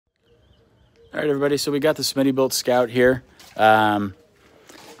All right, everybody, so we got the Smittybilt Scout here.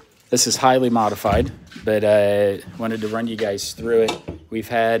 This is highly modified, but I wanted to run you guys through it. We've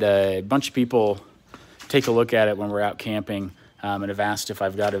had a bunch of people take a look at it when we're out camping and have asked if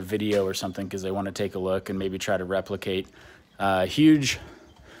I've got a video or something because they want to take a look and maybe try to replicate. Huge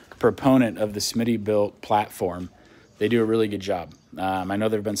proponent of the Smittybilt platform. They do a really good job. I know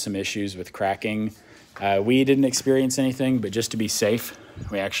there have been some issues with cracking. We didn't experience anything, but just to be safe,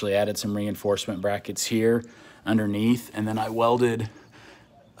 we actually added some reinforcement brackets here underneath, and then I welded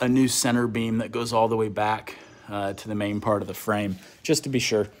a new center beam that goes all the way back to the main part of the frame, just to be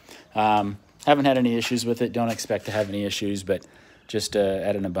sure. Haven't had any issues with it, don't expect to have any issues, but just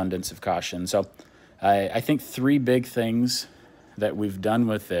at an abundance of caution. So I think three big things that we've done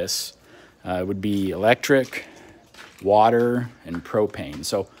with this would be electric, water, and propane.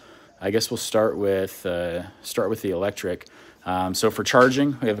 So I guess we'll start with the electric. So for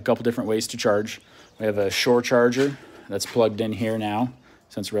charging, we have a couple different ways to charge. We have a shore charger that's plugged in here now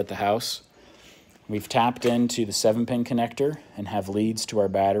since we're at the house. We've tapped into the 7-pin connector and have leads to our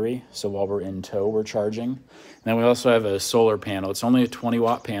battery. So while we're in tow, we're charging. And then we also have a solar panel. It's only a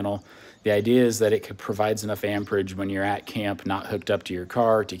 20-watt panel. The idea is that it provides enough amperage when you're at camp, not hooked up to your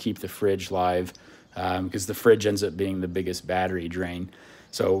car, to keep the fridge live, because the fridge ends up being the biggest battery drain.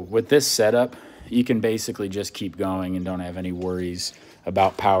 So with this setup, you can basically just keep going and don't have any worries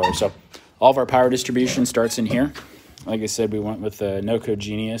about power. So all of our power distribution starts in here. Like I said, we went with the Noco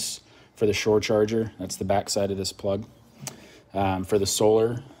Genius for the shore charger. That's the back side of this plug. For the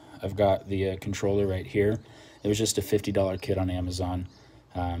solar, I've got the controller right here. It was just a $50 kit on Amazon,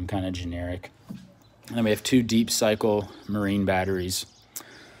 kind of generic. And then we have two deep cycle marine batteries.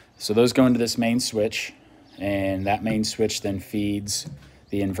 So those go into this main switch, and that main switch then feeds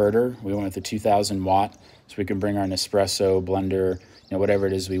the inverter. We went with the 2000 watt, so we can bring our Nespresso blender, whatever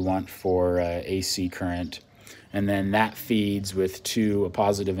it is we want for AC current. And then that feeds with a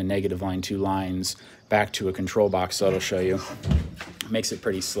positive and negative line, two lines, back to a control box that I'll show you. Makes it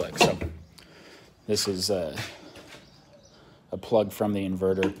pretty slick. So this is a plug from the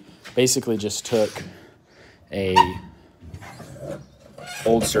inverter. Basically just took a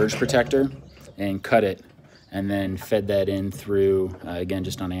old surge protector and cut it, and then fed that in through, again,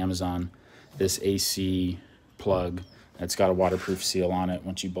 just on Amazon, this AC plug that's got a waterproof seal on it.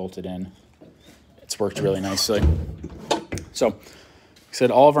 Once you bolt it in, it's worked really nicely. So, like I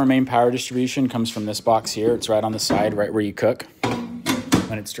said, all of our main power distribution comes from this box here. It's right on the side, right where you cook.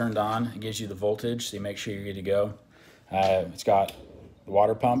 When it's turned on, it gives you the voltage, so you make sure you're good to go. It's got the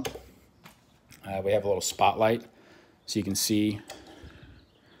water pump. We have a little spotlight, so you can see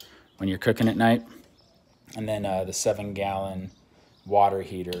when you're cooking at night. And then the 7-gallon water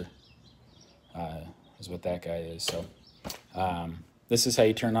heater is what that guy is. So this is how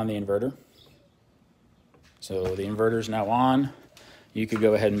you turn on the inverter. So the inverter is now on. You could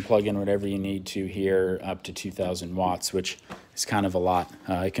go ahead and plug in whatever you need to here, up to 2000 watts, which is kind of a lot.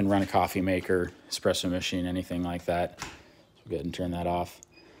 It can run a coffee maker, espresso machine, anything like that. So go ahead and turn that off.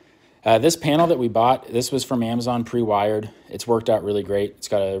 This panel that we bought, this was from Amazon pre-wired. It's worked out really great. It's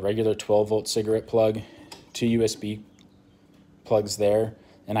got a regular 12-volt cigarette plug, 2 USB plugs there,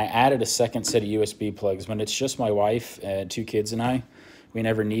 and I added a second set of USB plugs. When it's just my wife and 2 kids and I, we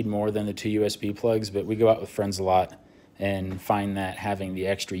never need more than the 2 USB plugs, but we go out with friends a lot and find that having the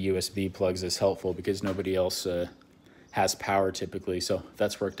extra USB plugs is helpful because nobody else has power typically, so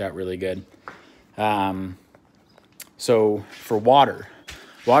that's worked out really good. So for water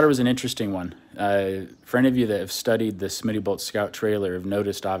was an interesting one. For any of you that have studied the Smittybilt Scout trailer have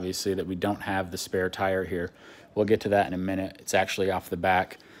noticed, obviously, that we don't have the spare tire here. We'll get to that in a minute. It's actually off the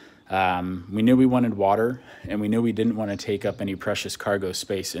back. We knew we wanted water, and we knew we didn't want to take up any precious cargo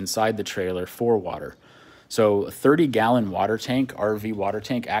space inside the trailer for water. So a 30-gallon water tank, RV water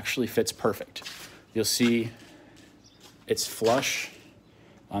tank, actually fits perfect. You'll see it's flush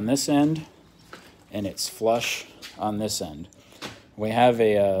on this end, and it's flush on this end. We have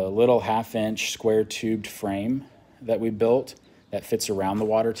a little 1/2-inch square tubed frame that we built that fits around the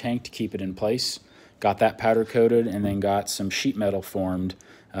water tank to keep it in place. Got that powder coated, and then got some sheet metal formed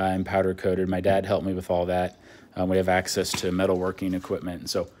and powder coated. My dad helped me with all that. We have access to metalworking equipment, and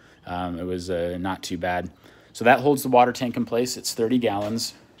so it was not too bad. So that holds the water tank in place. It's 30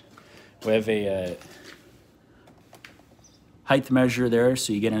 gallons. We have a height measure there,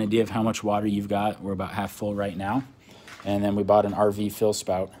 so you get an idea of how much water you've got. We're about half full right now. And then we bought an RV fill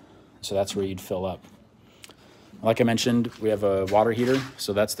spout, so that's where you'd fill up. Like I mentioned, we have a water heater,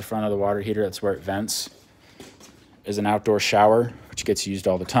 so that's the front of the water heater. That's where it vents. There's an outdoor shower, which gets used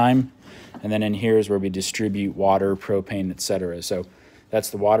all the time. And then in here is where we distribute water, propane, etc. So That's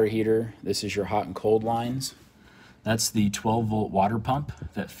the water heater. This is your hot and cold lines. That's the 12-volt water pump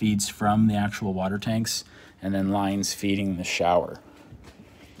that feeds from the actual water tanks, and then lines feeding the shower.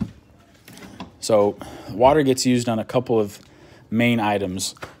 So water gets used on a couple of main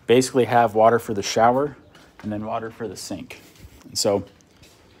items. Basically have water for the shower and then water for the sink. And so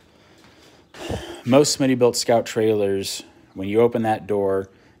most Smittybilt Scout trailers, when you open that door,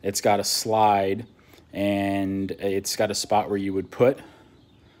 it's got a slide and it's got a spot where you would put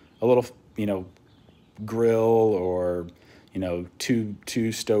a little, grill or,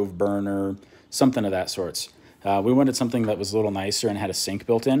 two stove burner, something of that sorts. We wanted something that was a little nicer and had a sink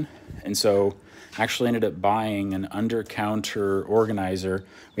built in. And so actually ended up buying an under-counter organizer.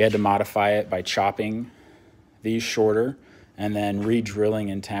 We had to modify it by chopping these shorter and then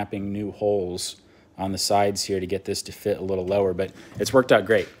re-drilling and tapping new holes on the sides here to get this to fit a little lower, but it's worked out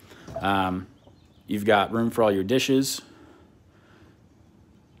great. You've got room for all your dishes,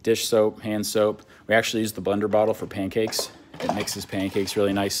 dish soap, hand soap. We actually use the blender bottle for pancakes. It mixes pancakes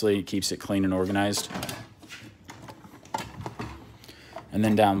really nicely. It keeps it clean and organized. And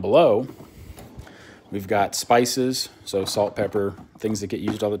then down below, we've got spices, so salt, pepper, things that get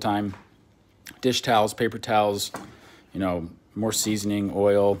used all the time. Dish towels, paper towels, more seasoning,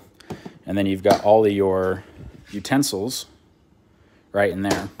 oil. And then you've got all of your utensils right in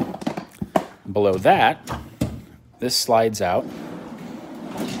there. Below that, this slides out.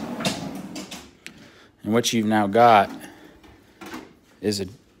 And what you've now got is a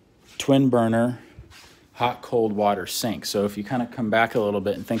twin burner hot cold water sink. So if you kind of come back a little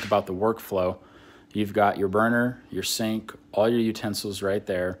bit and think about the workflow, you've got your burner, your sink, all your utensils right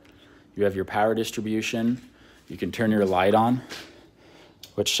there. You have your power distribution. You can turn your light on,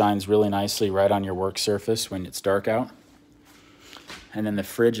 which shines really nicely right on your work surface when it's dark out. And then the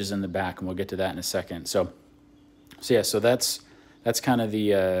fridge is in the back, and we'll get to that in a second. So that's kind of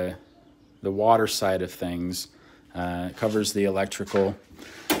the water side of things. It covers the electrical.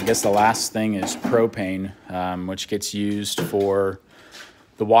 I guess the last thing is propane, which gets used for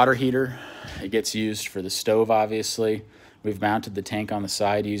the water heater. It gets used for the stove, obviously. We've mounted the tank on the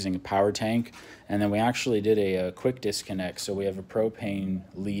side using a power tank, and then we actually did a quick disconnect, so we have a propane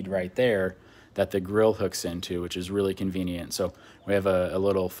lead right there that the grill hooks into, which is really convenient. So we have a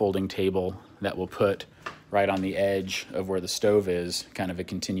little folding table that we'll put right on the edge of where the stove is, kind of a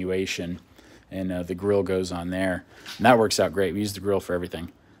continuation, and the grill goes on there. And that works out great. We use the grill for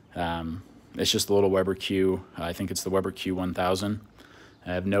everything. It's just a little Weber Q. I think it's the Weber Q1000.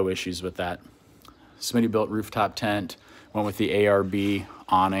 I have no issues with that. Smittybilt rooftop tent. Went with the ARB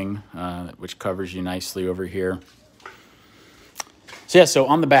awning, which covers you nicely over here. So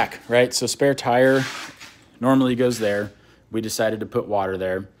on the back, right? So spare tire normally goes there. We decided to put water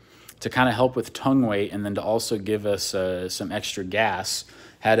there to kind of help with tongue weight, and then to also give us some extra gas.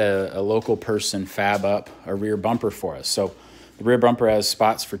 Had a local person fab up a rear bumper for us. So the rear bumper has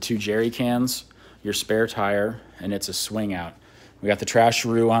spots for 2 jerry cans, your spare tire, and it's a swing out. We got the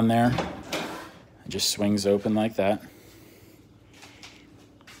trash-a-roo on there. It just swings open like that.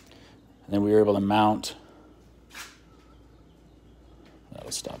 And then we were able to mount,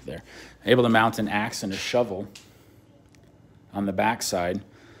 that'll stop there, able to mount an axe and a shovel on the back side.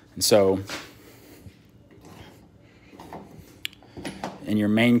 And so in your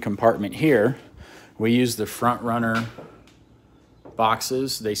main compartment here, we use the front runner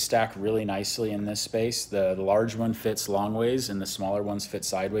boxes. They stack really nicely in this space. The large one fits long ways and the smaller ones fit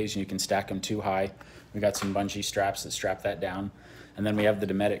sideways, and you can stack them too high. We got some bungee straps that strap that down. And then we have the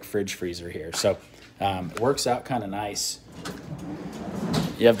Dometic fridge freezer here. So it works out kind of nice.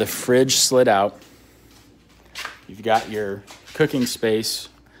 You have the fridge slid out. You've got your cooking space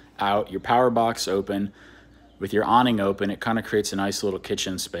out, your power box open. With your awning open, it kind of creates a nice little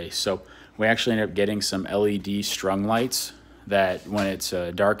kitchen space. So we actually ended up getting some LED strung lights that when it's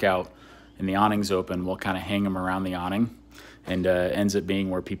dark out and the awning's open, we'll kind of hang them around the awning, and ends up being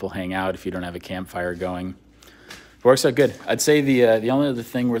where people hang out if you don't have a campfire going. It works out good. I'd say the only other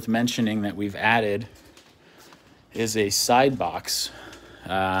thing worth mentioning that we've added is a side box.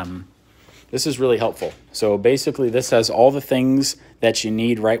 This is really helpful. So basically this has all the things that you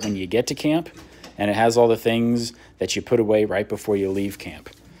need right when you get to camp, and it has all the things that you put away right before you leave camp.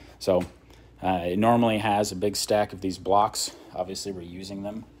 So it normally has a big stack of these blocks. Obviously we're using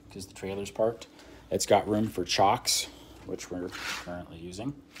them because the trailer's parked. It's got room for chocks, which we're currently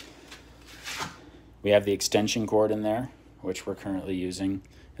using. We have the extension cord in there, which we're currently using.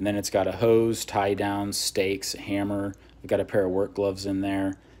 And then it's got a hose, tie down, stakes, a hammer. We've got a pair of work gloves in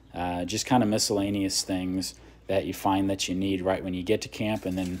there. Just kind of miscellaneous things that you find that you need right when you get to camp.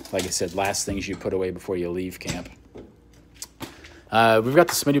 And then, like I said, last things you put away before you leave camp. We've got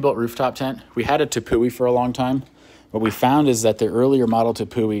the Smittybilt rooftop tent. We had a Tepui for a long time. What we found is that the earlier model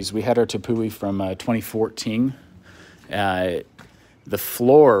Tepuis, we had our Tepui from 2014. The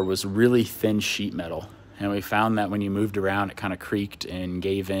floor was really thin sheet metal. And we found that when you moved around, it kind of creaked and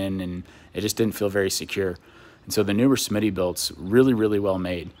gave in, and it just didn't feel very secure. And so the newer Smittybilts, really, really well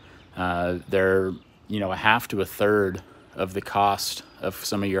made. They're, you know, a half to a third of the cost of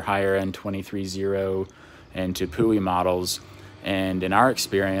some of your higher end 23.0 and Tepui models. And in our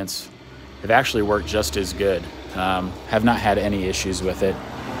experience, they've actually worked just as good. Have not had any issues with it,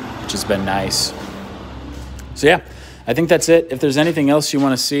 which has been nice. So yeah, I think that's it. If there's anything else you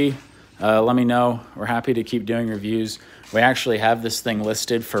want to see, let me know. We're happy to keep doing reviews. We actually have this thing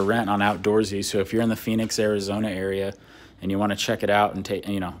listed for rent on Outdoorsy. So if you're in the Phoenix, Arizona area and you want to check it out and take,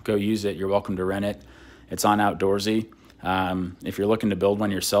 you know, go use it, you're welcome to rent it. It's on Outdoorsy. If you're looking to build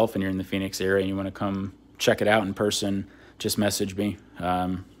one yourself and you're in the Phoenix area and you want to come check it out in person, just message me.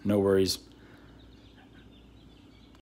 No worries.